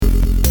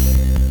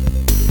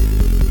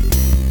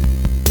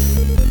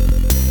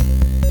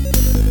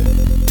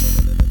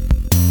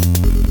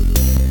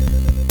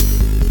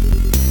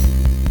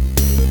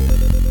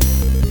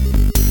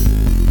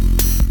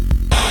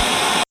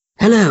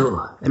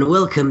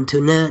welcome to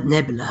Nerd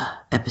Nebula,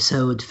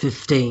 episode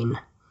 15.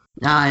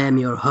 I am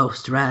your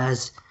host,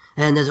 Raz,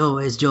 and as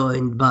always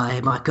joined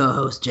by my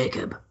co-host,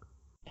 Jacob.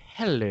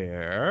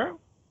 Hello.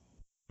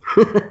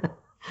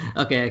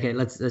 Okay,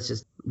 let's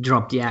just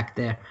drop the act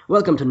there.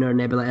 Welcome to Nerd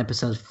Nebula,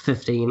 episode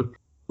 15.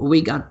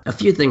 We got a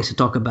few things to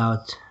talk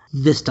about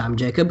this time,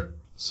 Jacob.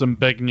 Some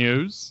big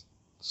news,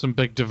 some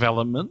big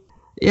development.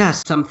 Yeah,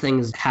 some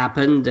things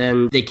happened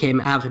and they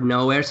came out of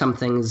nowhere. Some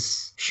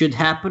things should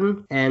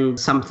happen and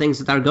some things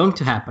that are going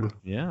to happen.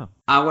 Yeah.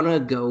 I want to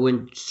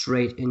go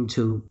straight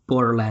into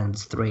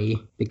Borderlands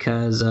 3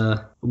 because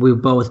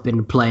we've both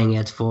been playing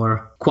it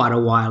for quite a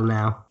while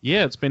now.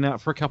 Yeah, it's been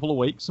out for a couple of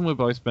weeks and we've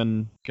both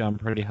been going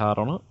pretty hard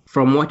on it.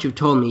 From what you've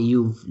told me,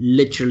 you've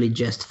literally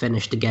just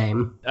finished the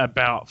game.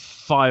 About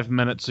 5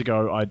 minutes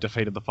ago, I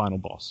defeated the final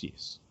boss,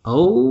 yes.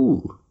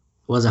 Oh,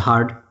 was it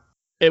hard?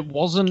 It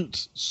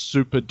wasn't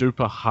super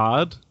duper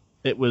hard.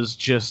 It was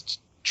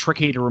just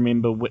tricky to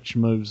remember which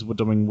moves were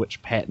doing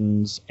which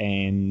patterns,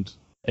 and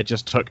it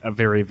just took a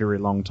very, very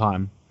long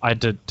time. I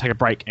had to take a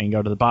break and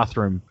go to the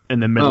bathroom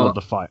in the middle of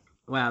the fight.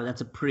 Wow,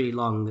 that's a pretty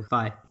long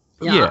fight.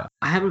 Yeah.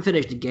 I haven't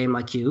finished the game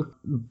like you,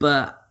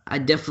 but I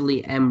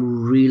definitely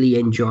am really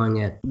enjoying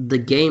it. The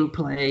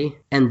gameplay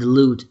and the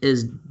loot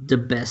is the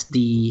best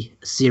the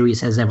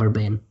series has ever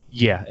been.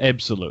 Yeah,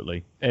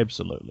 absolutely.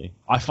 Absolutely.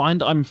 I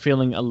find I'm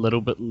feeling a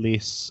little bit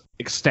less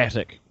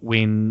ecstatic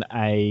when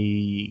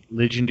a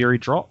legendary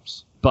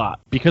drops, but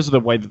because of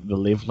the way that the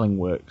leveling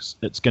works,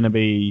 it's going to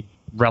be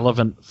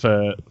relevant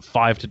for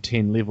 5 to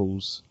 10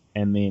 levels,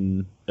 and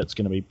then it's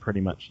going to be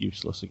pretty much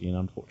useless again,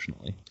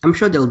 unfortunately. I'm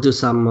sure they'll do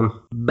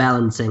some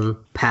balancing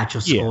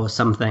patches or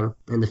something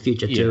in the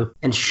future too,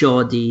 and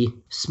show the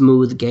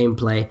smooth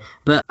gameplay.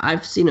 But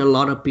I've seen a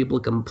lot of people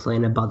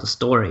complain about the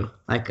story.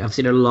 Like, I've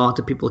seen a lot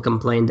of people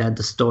complain that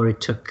the story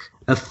took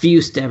a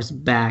few steps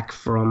back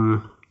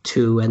from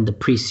 2 and the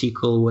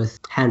pre-sequel with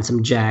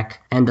Handsome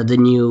Jack, and that the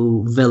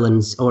new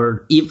villains,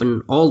 or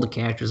even all the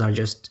characters, are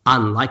just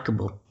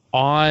unlikable.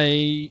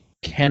 I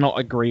cannot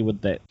agree with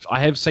that.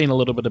 I have seen a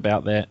little bit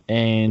about that,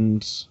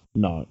 and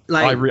no.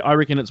 I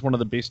reckon it's one of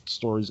the best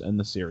stories in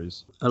the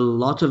series. A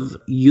lot of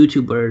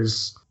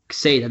YouTubers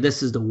say that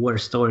this is the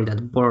worst story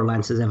that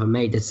Borderlands has ever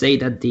made. They say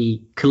that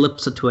the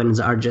Calypso twins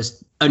are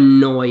just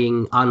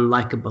annoying,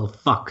 unlikable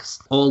fucks.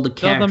 All the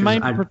characters They're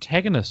the main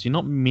protagonists. You're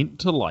not meant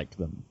to like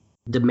them.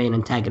 The main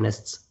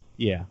antagonists.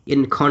 Yeah.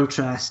 In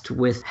contrast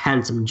with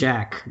Handsome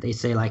Jack, they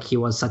say like he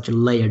was such a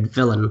layered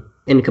villain.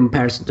 In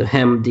comparison to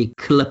him, the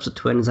Calypso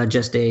twins are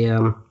just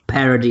a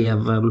parody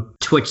of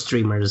Twitch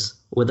streamers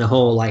with the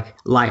whole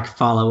like,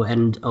 follow,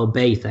 and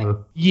obey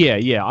thing.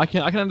 Yeah, I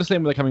can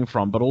understand where they're coming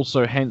from, but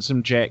also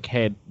Handsome Jack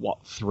had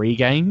 3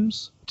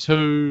 games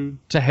to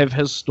have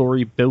his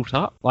story built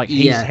up. Like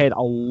he's had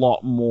a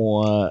lot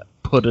more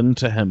put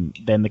into him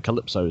than the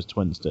Calypso's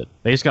twins did.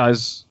 These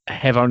guys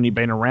have only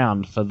been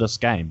around for this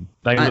game.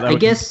 They were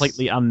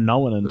completely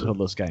unknown until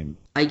this game.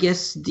 I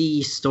guess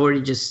the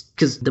story just...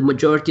 Because the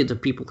majority of the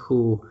people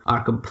who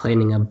are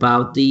complaining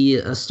about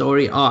the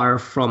story are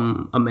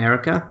from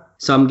America.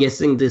 So I'm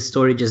guessing this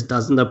story just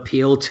doesn't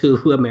appeal to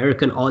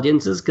American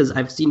audiences, because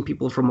I've seen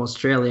people from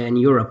Australia and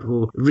Europe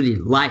who really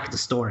like the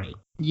story.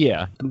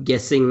 Yeah. I'm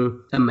guessing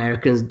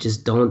Americans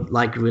just don't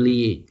like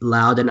really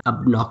loud and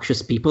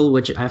obnoxious people,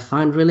 which I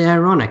find really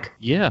ironic.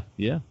 Yeah.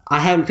 I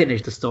haven't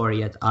finished the story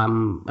yet.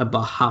 I'm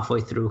about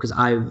halfway through because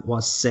I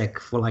was sick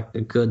for like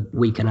a good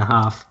week and a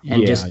half.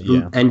 And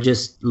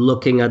just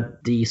looking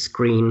at the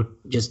screen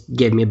just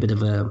gave me a bit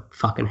of a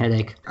fucking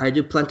headache. I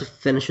do plan to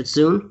finish it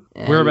soon.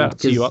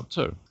 Whereabouts are you up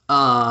to?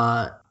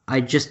 I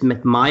just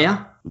met Maya,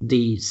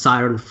 the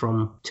siren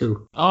from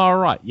 2. Oh,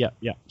 right. Yeah.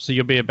 So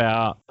you'll be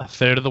about a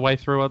third of the way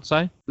through, I'd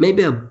say?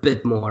 Maybe a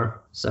bit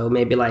more. So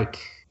maybe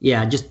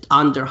just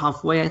under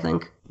halfway, I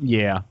think.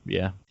 Yeah.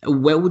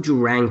 Where would you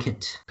rank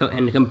it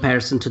in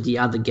comparison to the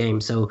other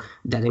games? So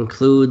that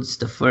includes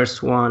the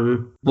first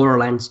one,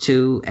 Borderlands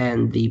 2,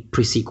 and the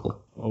pre-sequel.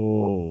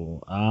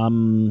 Oh,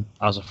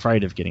 I was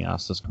afraid of getting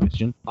asked this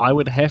question. I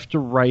would have to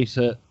rate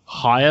it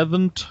higher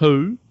than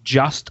 2,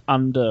 just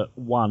under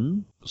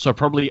 1. So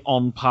probably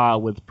on par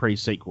with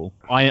pre-sequel.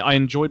 I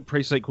enjoyed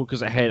pre-sequel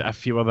because it had a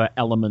few other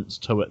elements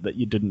to it that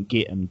you didn't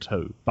get in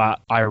 2. But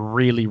I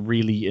really,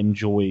 really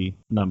enjoy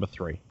number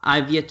 3.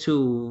 I've yet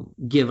to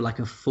give like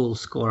a full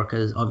score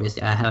because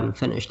obviously I haven't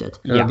finished it.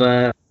 Yeah.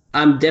 But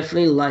I'm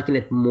definitely liking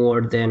it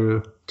more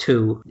than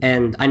 2,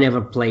 and I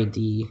never played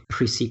the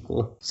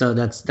pre-sequel, so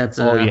that's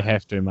you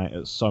have to, mate.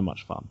 It's so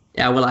much fun.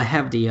 Yeah, well, I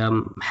have the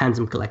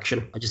Handsome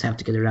collection. I just have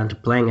to get around to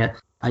playing it.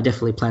 I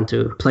definitely plan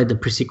to play the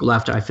pre-sequel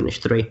after I finish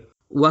 3.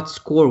 What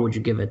score would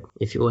you give it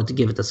if you were to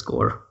give it a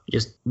score?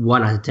 Just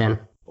 1 out of 10.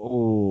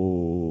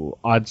 Oh,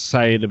 I'd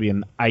say it'd be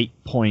an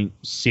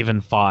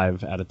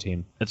 8.75 out of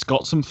 10. It's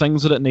got some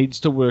things that it needs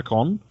to work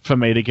on for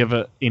me to give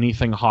it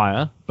anything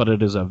higher, but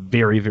it is a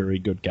very, very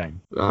good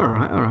game. All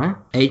right.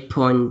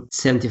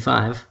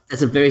 8.75.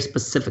 That's a very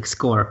specific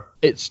score.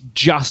 It's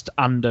just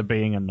under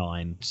being a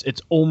 9.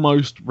 It's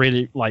almost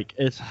really,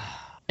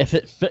 if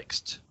it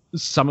fixed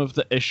some of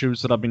the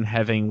issues that I've been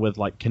having with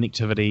like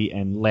connectivity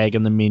and lag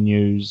in the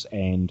menus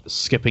and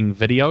skipping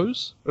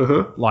videos.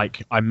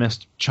 Like I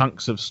missed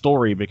chunks of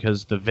story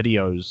because the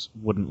videos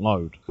wouldn't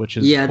load, which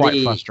is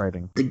quite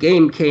frustrating. The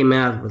game came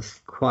out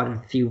with quite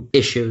a few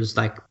issues,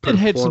 like it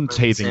had some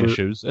teething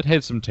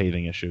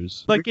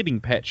issues. They're getting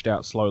patched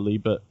out slowly,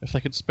 but if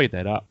they could speed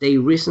that up. They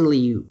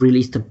recently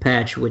released a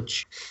patch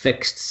which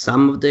fixed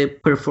some of the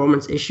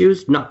performance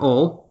issues, not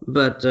all,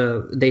 but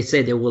they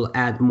say they will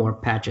add more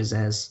patches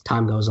as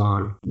time goes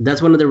on.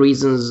 That's one of the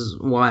reasons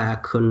why I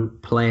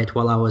couldn't play it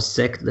while I was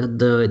sick.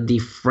 The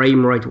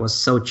frame rate was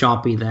so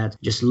choppy that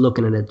just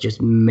looking at it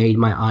just made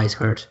my eyes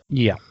hurt.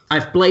 Yeah.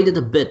 I've played it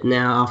a bit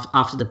now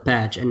after the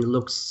patch, and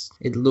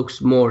it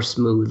looks more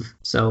smooth.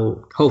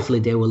 So hopefully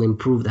they will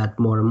improve that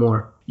more and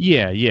more.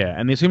 Yeah,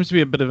 and there seems to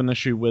be a bit of an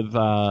issue with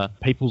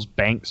people's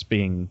banks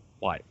being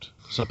wiped.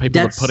 So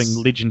people are putting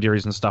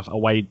legendaries and stuff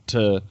away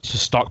to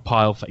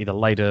stockpile for either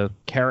later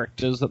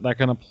characters that they're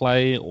going to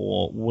play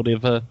or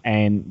whatever,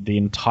 and the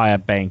entire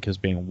bank is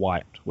being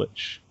wiped,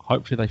 which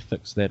hopefully they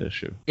fix that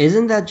issue.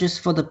 Isn't that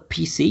just for the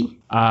PC?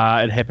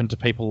 It happened to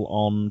people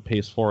on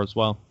PS4 as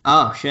well.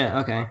 Oh, shit,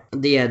 okay.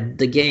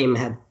 The game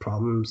had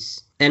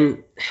problems,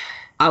 and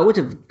I would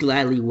have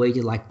gladly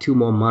waited like 2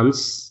 more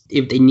months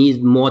if they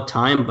needed more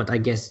time, but I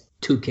guess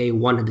 2K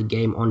wanted the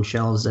game on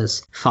shelves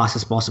as fast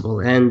as possible,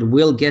 and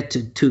we'll get to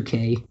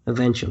 2K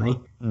eventually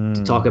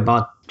to talk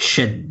about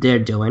shit they're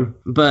doing.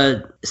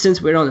 But since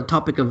we're on the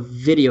topic of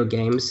video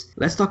games,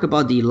 let's talk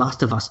about The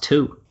Last of Us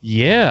 2.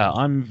 Yeah,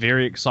 I'm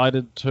very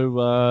excited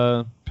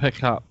to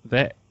pick up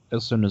that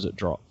as soon as it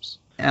drops.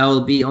 It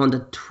will be on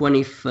the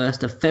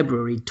 21st of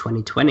February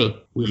 2020.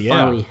 We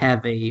finally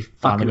have a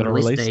fucking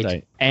release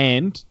date.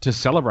 And to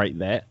celebrate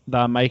that,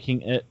 they're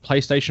making it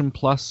PlayStation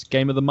Plus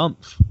Game of the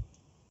Month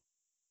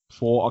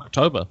for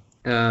October.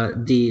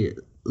 The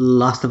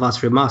Last of Us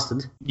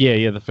Remastered?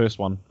 Yeah, the first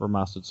one.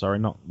 Remastered, sorry,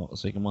 not the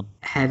second one.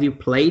 Have you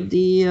played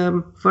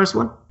the first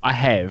one? I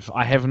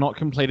have not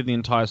completed the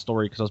entire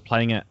story because I was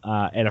playing it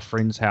at a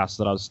friend's house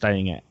that I was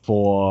staying at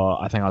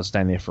I think I was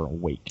staying there for a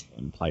week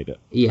and played it.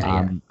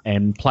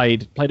 And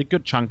played a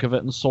good chunk of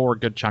it and saw a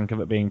good chunk of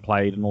it being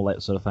played and all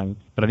that sort of thing.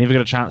 But I never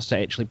got a chance to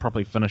actually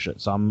properly finish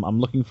it. So I'm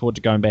looking forward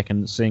to going back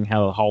and seeing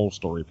how the whole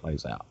story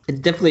plays out. It's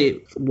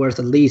definitely worth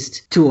at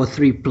least 2 or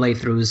 3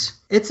 playthroughs.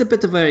 It's a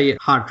bit of a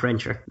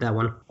heart-wrencher, that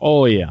one.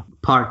 Oh, yeah.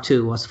 Part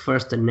 2 was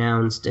first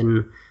announced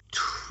in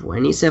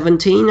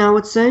 2017, I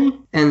would say.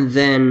 And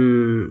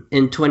then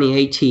in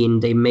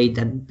 2018, they made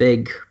that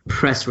big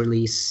press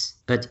release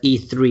at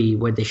E3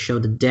 where they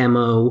showed the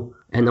demo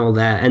and all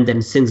that. And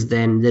then since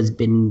then, there's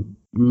been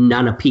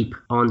none a peep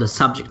on the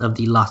subject of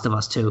The Last of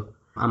Us 2.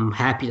 I'm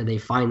happy that they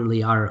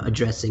finally are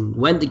addressing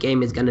when the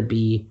game is going to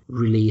be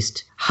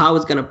released, how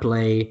it's going to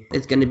play.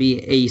 It's going to be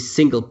a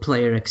single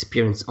player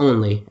experience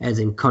only, as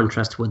in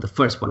contrast with the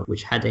first one,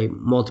 which had a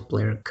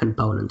multiplayer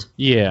component.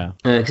 Yeah.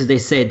 Because they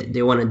said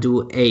they want to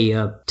do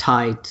a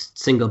tight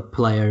single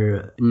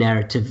player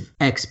narrative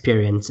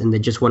experience, and they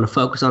just want to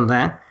focus on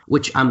that,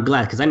 which I'm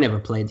glad, because I never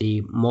played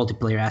the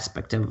multiplayer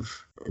aspect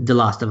of The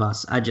Last of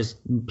Us. I just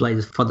played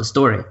it for the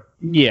story.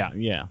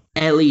 Yeah.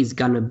 Ellie's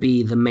going to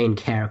be the main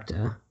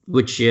character,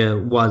 which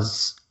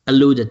was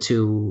alluded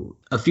to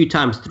a few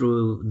times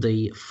through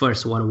the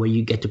first one, where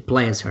you get to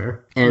play as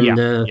her.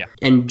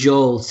 And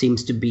Joel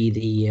seems to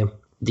be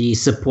the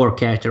support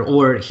character,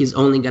 or he's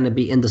only going to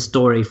be in the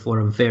story for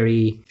a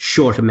very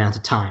short amount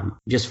of time,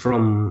 just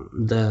from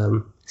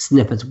the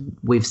snippets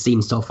we've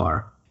seen so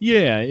far.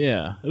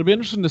 Yeah. It'll be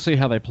interesting to see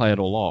how they play it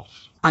all off.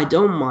 I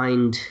don't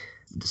mind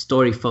the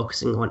story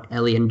focusing on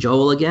Ellie and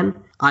Joel again.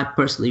 I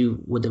personally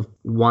would have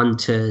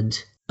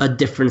wanted a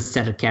different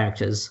set of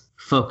characters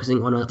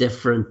focusing on a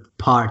different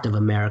part of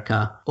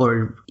America,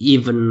 or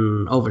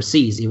even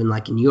overseas, even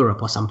like in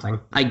Europe or something.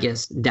 I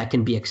guess that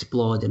can be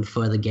explored in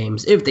further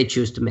games if they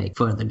choose to make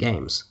further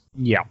games.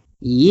 Yeah.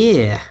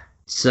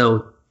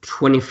 So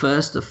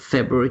 21st of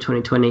February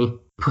 2020.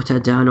 Put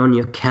that down on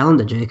your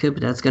calendar, Jacob.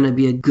 That's going to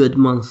be a good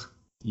month.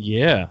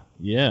 Yeah.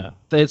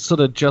 That's sort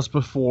of just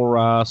before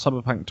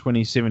Cyberpunk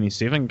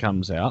 2077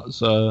 comes out,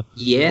 so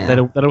yeah,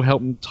 that'll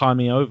help tie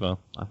me over,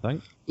 I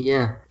think.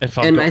 Yeah. If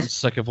I've gotten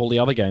sick of all the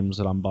other games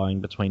that I'm buying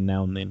between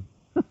now and then.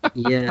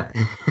 Yeah.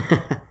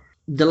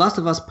 The Last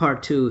of Us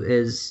Part 2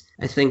 is,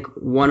 I think,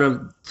 one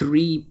of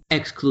 3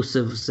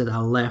 exclusives that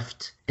are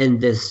left in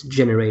this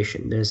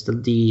generation. There's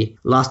the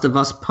Last of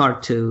Us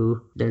Part 2,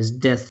 there's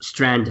Death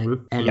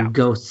Stranding, and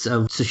Ghosts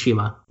of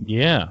Tsushima.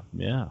 Yeah.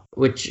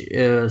 Which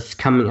is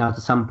coming out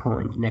at some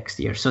point next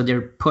year. So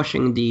they're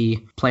pushing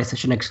the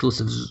PlayStation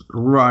exclusives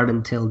right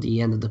until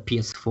the end of the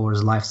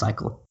PS4's life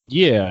cycle.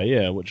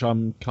 Yeah, which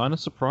I'm kind of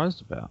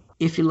surprised about.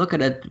 If you look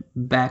at it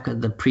back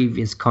at the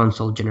previous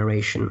console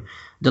generation,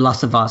 The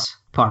Last of Us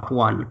Part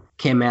 1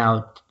 came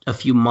out a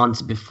few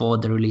months before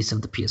the release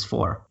of the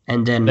PS4.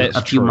 And then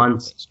a few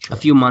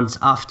months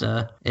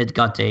after, it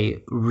got a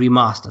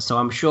remaster. So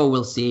I'm sure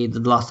we'll see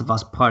The Last of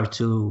Us Part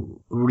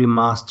 2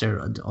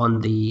 remastered on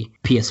the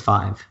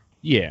PS5.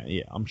 Yeah,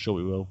 I'm sure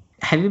we will.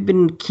 Have you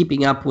been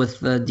keeping up with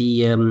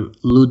the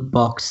loot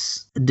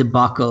box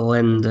debacle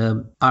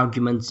and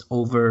arguments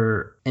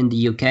over in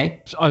the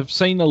UK? I've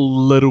seen a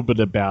little bit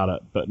about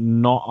it, but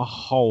not a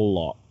whole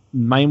lot.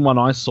 Main one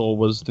I saw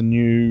was the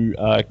new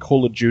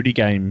Call of Duty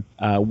game.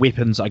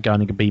 Weapons are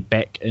going to be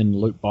back in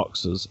loot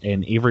boxes,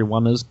 and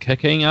everyone is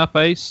kicking up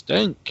a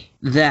stink.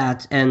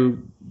 That,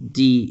 and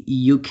the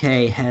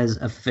UK has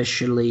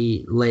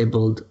officially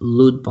labeled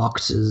loot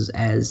boxes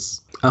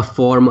as a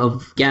form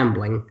of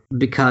gambling,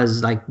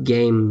 because like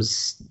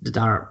games that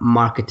are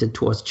marketed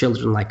towards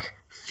children, like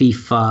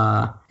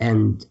FIFA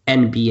and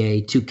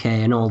NBA 2K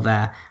and all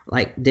that,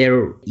 like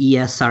their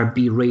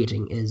ESRB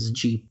rating is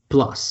G+,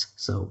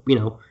 so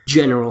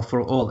general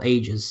for all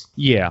ages.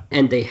 Yeah.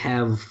 And they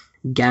have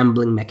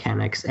gambling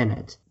mechanics in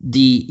it.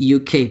 The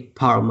UK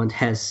Parliament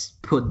has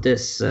put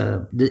this,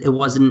 it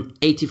was an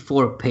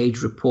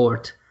 84-page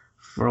report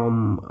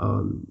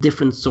from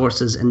different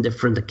sources and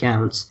different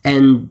accounts,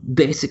 and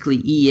basically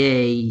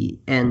EA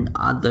and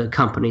other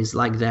companies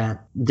like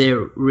that, their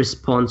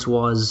response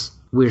was,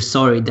 "We're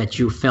sorry that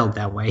you felt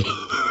that way."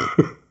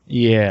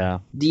 Yeah.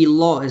 The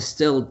law is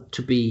still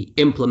to be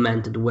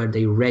implemented where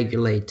they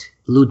regulate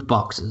loot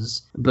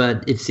boxes,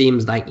 but it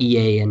seems like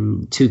EA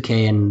and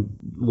 2K and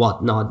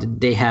whatnot,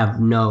 they have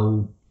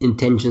no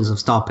intentions of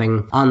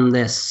stopping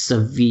unless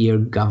severe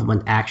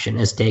government action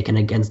is taken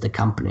against the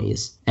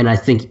companies. And I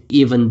think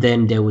even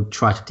then they would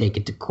try to take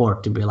it to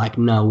court to be like,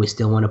 no, we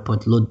still want to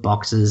put loot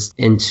boxes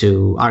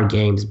into our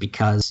games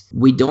because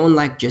we don't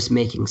like just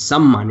making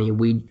some money.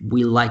 We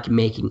like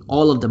making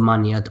all of the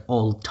money at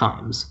all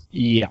times.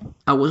 Yeah.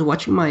 I was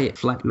watching my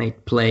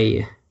flatmate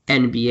play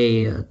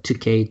NBA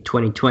 2K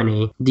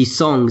 2020. The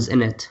songs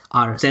in it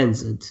are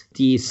censored.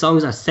 The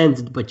songs are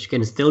censored, but you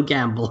can still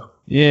gamble.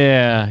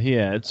 Yeah.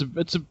 It's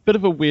a bit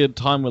of a weird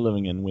time we're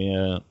living in,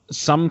 where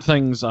some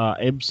things are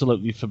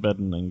absolutely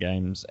forbidden in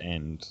games,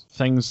 and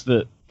things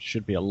that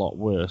should be a lot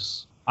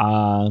worse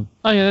are,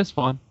 oh yeah, that's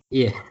fine.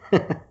 Yeah.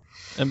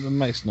 It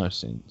makes no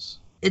sense.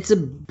 It's a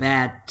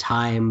bad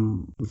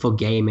time for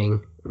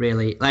gaming,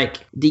 really.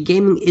 Like, the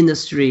gaming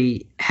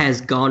industry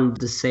has gone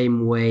the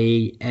same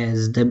way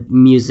as the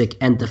music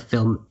and the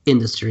film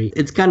industry.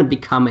 It's kind of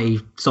become a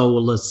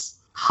soulless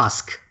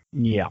husk.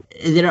 Yeah.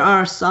 There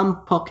are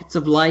some pockets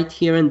of light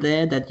here and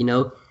there that,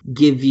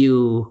 give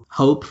you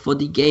hope for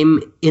the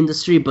game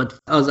industry, but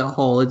as a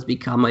whole, it's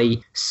become a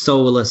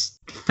soulless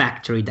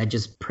factory that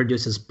just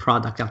produces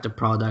product after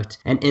product.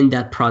 And in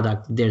that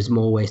product, there's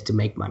more ways to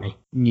make money.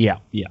 Yeah.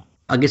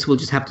 I guess we'll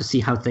just have to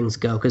see how things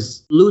go,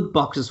 because loot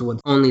boxes were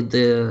only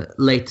the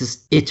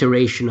latest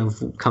iteration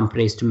of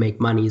companies to make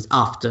money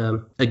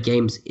after a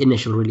game's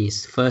initial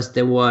release. First,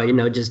 there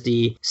were, just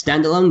the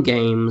standalone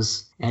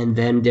games, and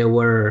then there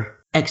were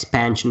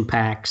expansion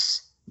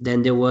packs,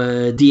 then there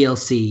were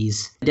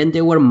DLCs, then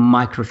there were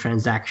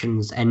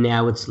microtransactions, and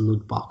now it's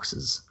loot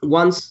boxes.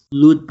 Once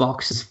loot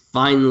boxes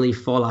finally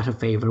fall out of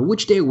favor,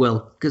 which they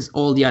will, because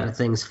all the other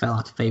things fell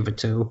out of favor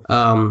too,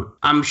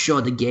 I'm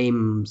sure the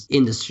games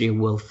industry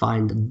will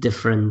find a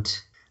different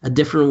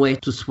way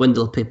to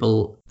swindle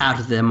people out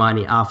of their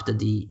money after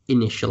the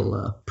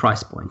initial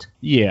price point.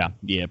 Yeah,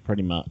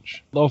 pretty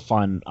much. They'll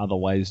find other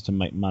ways to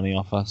make money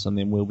off us, and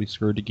then we'll be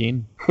screwed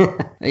again.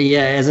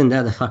 Yeah, isn't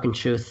that the fucking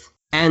truth?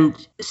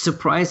 And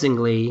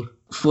surprisingly,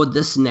 for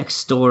this next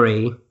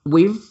story,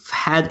 we've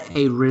had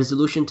a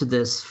resolution to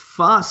this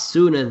far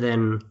sooner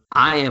than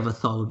I ever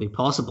thought would be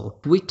possible.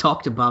 We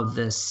talked about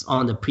this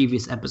on the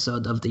previous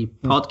episode of the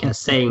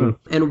podcast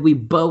and we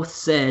both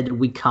said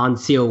we can't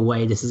see a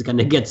way this is going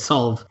to get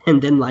solved.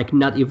 And then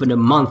not even a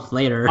month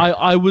later.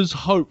 I was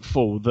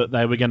hopeful that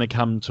they were going to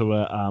come to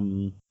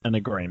an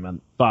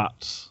agreement,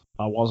 but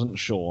I wasn't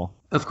sure.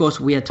 Of course,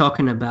 we are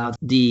talking about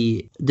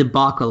the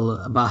debacle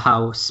about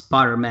how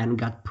Spider-Man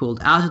got pulled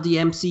out of the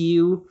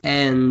MCU,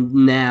 and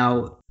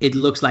now it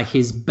looks like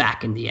he's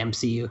back in the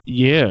MCU.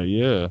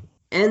 Yeah.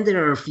 And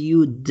there are a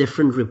few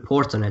different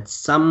reports on it.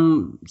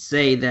 Some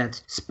say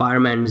that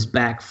Spider-Man is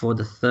back for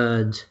the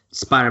third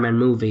Spider-Man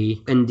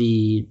movie in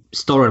the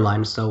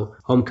storyline, so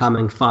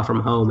Homecoming, Far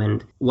From Home,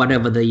 and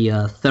whatever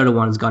the third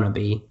one is gonna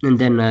be. And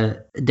then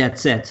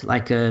that's it.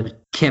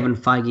 Kevin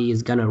Feige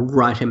is gonna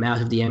write him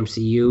out of the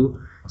MCU.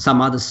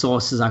 Some other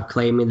sources are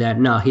claiming that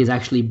no, he's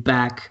actually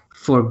back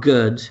for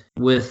good,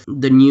 with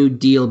the new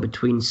deal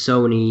between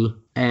Sony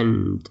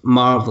and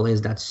Marvel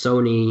is that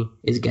Sony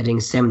is getting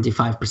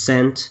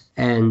 75%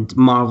 and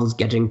Marvel's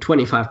getting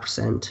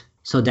 25%.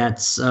 So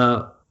that's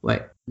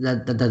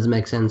that doesn't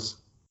make sense.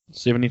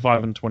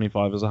 75 and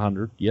 25 is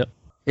 100. Yep.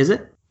 Is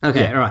it?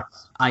 Okay, yeah. All right.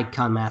 I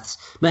can't maths.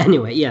 But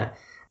anyway, yeah.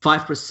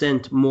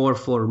 5% more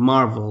for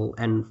Marvel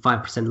and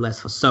 5% less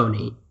for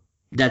Sony.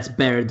 That's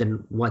better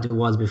than what it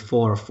was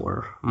before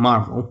for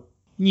Marvel.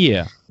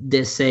 Yeah.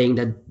 They're saying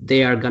that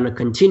they are going to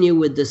continue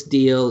with this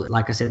deal.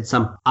 Like I said,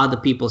 some other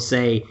people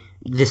say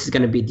this is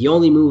going to be the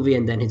only movie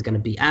and then he's going to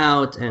be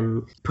out.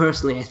 And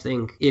personally, I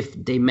think if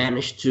they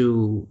manage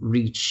to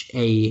reach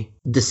a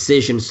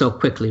decision so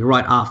quickly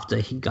right after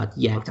he got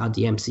yanked out of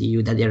the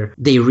MCU, that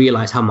they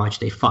realize how much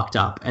they fucked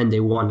up and they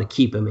want to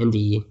keep him in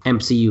the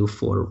MCU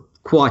for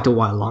quite a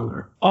while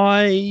longer.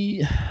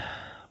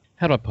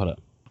 How do I put it?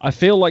 I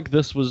feel like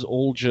this was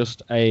all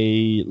just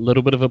a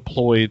little bit of a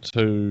ploy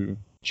to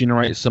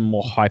generate some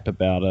more hype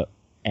about it,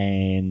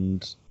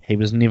 and he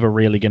was never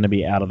really going to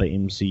be out of the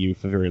MCU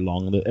for very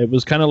long. It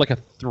was kind of like a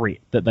threat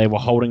that they were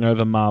holding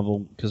over Marvel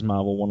because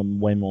Marvel wanted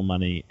way more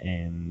money.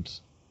 And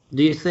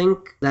do you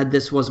think that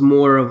this was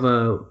more of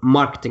a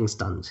marketing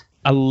stunt?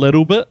 A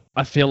little bit.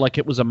 I feel like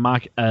it was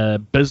a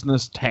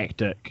business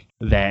tactic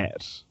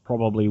that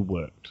probably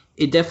worked.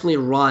 It definitely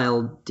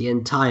riled the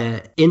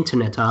entire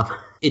internet up.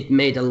 It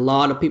made a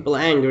lot of people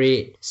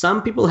angry.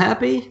 Some people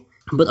happy,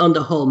 but on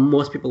the whole,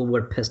 most people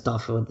were pissed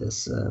off with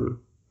this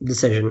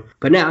decision.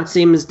 But now it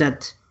seems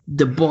that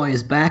the boy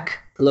is back.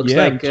 Looks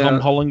like Tom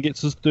Holland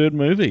gets his third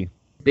movie.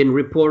 Been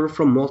reported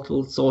from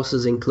multiple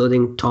sources,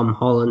 including Tom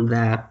Holland,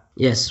 that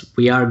yes,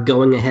 we are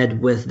going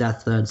ahead with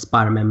that third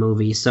Spider-Man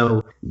movie.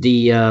 So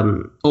the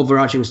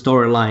overarching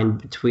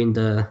storyline between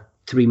the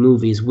three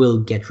movies will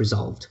get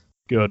resolved.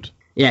 Good.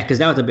 Yeah, because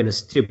that would have been a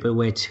stupid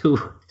way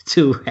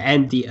to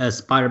end the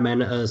Spider-Man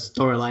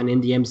storyline in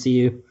the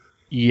MCU.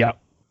 Yeah.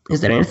 Is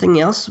there anything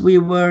else we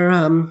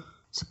were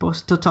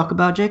supposed to talk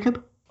about,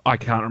 Jacob? I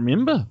can't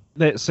remember.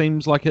 That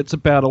seems like it's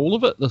about all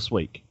of it this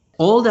week.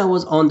 All that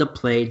was on the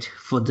plate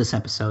for this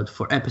episode,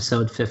 for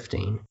episode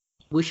 15.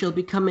 We shall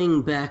be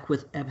coming back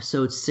with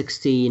episode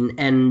 16,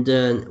 and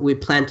we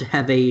plan to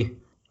have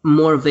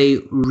more of a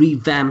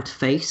revamped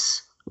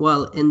face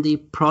while in the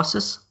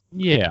process.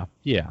 Yeah.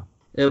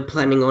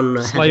 Planning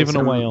on slaving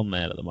away on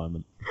that at the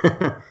moment.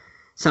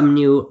 Some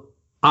new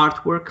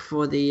artwork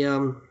for the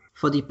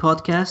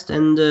podcast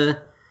and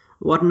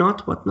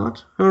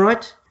whatnot. All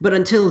right. But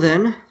until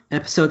then,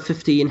 episode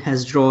 15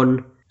 has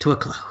drawn to a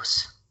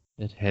close.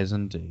 It has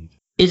indeed.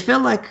 It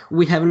felt like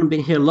we haven't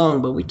been here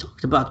long, but we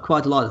talked about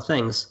quite a lot of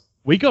things.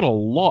 We got a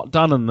lot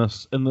done in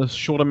this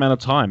short amount of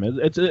time.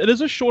 It is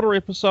a shorter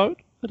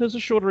episode.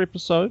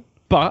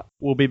 But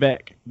we'll be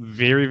back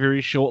very,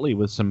 very shortly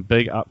with some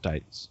big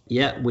updates.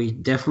 Yeah, we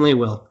definitely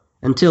will.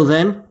 Until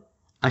then,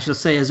 I shall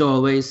say as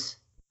always,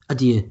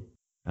 adieu.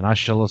 And I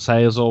shall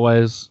say as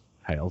always,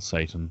 hail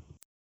Satan.